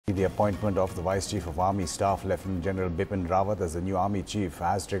The appointment of the Vice Chief of Army Staff, Lieutenant General Bipin Rawat, as the new Army Chief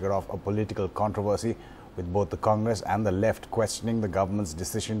has triggered off a political controversy, with both the Congress and the left questioning the government's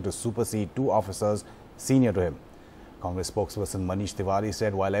decision to supersede two officers senior to him. Congress spokesperson Manish Tiwari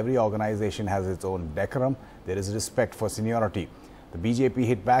said while every organization has its own decorum, there is respect for seniority. The BJP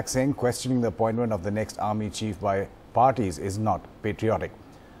hit back saying questioning the appointment of the next Army Chief by parties is not patriotic.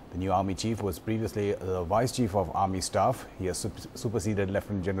 The new Army Chief was previously the Vice Chief of Army Staff. He has superseded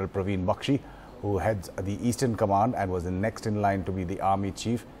Lieutenant General Praveen Bakshi, who heads the Eastern Command and was the next in line to be the Army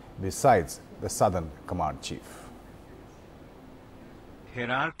Chief, besides the Southern Command Chief.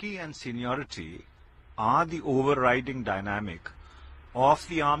 Hierarchy and seniority are the overriding dynamic of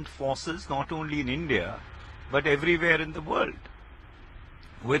the armed forces, not only in India, but everywhere in the world.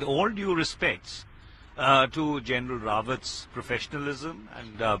 With all due respects to General Rawat's professionalism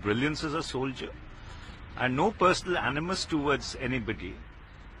and brilliance as a soldier, and no personal animus towards anybody,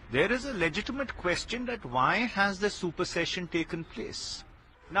 there is a legitimate question that why has this supersession taken place?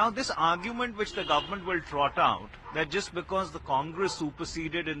 Now, this argument which the government will trot out, that just because the Congress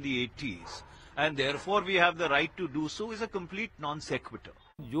superseded in the 80s, and therefore we have the right to do so, is a complete non sequitur.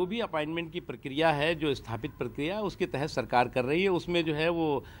 जो भी appointment की प्रक्रिया है, जो स्थापित प्रक्रिया है, उसके तहत सरकार कर रही है, उसमें जो है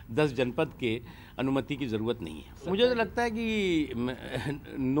वो 10 जनपद के अनुमति की ज़रूरत नहीं है। मुझे तो लगता है कि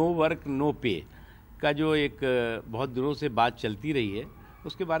नो वर्क नो पे का जो एक बहुत दिनों से बात चलती रही है,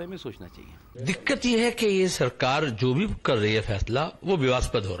 उसके बारे में सोचना चाहिए। दिक्कत यह है कि ये सरकार जो भी कर रही है फैसला, वो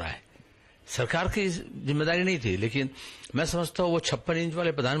विवादास्पद हो रहा है। सरकार की जिम्मेदारी नहीं थी, लेकिन मैं समझता हूँ वो 56 इंच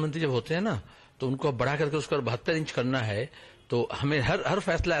वाले प्रधानमंत्री जब होते हैं ना, तो उनको बढ़ा करके उसको 72 इंच करना है। तो हमें हर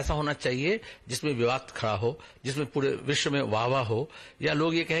फैसला ऐसा होना चाहिए जिसमें विवाद खड़ा हो, जिसमें पूरे विश्व में वाह हो, या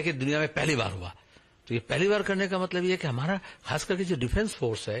लोग ये कहें कि दुनिया में पहली बार हुआ। तो ये पहली बार करने का मतलब ये है कि हमारा खास करके जो डिफेंस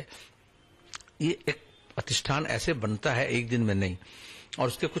फोर्स है, ये एक प्रतिष्ठान ऐसे बनता है एक दिन में नहीं, और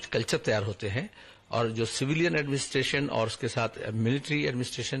उसके कुछ कल्चर तैयार होते हैं, और जो सिविलियन एडमिनिस्ट्रेशन और उसके साथ मिलिट्री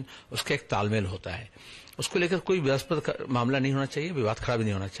एडमिनिस्ट्रेशन, उसका एक तालमेल होता है। उसको लेकर कोई विवादास्पद मामला नहीं होना चाहिए, विवाद खड़ा भी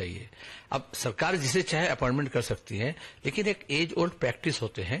नहीं होना चाहिए। अब सरकार जिसे चाहे अपॉइंटमेंट कर सकती है, लेकिन एक एज ओल्ड प्रैक्टिस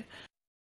होते हैं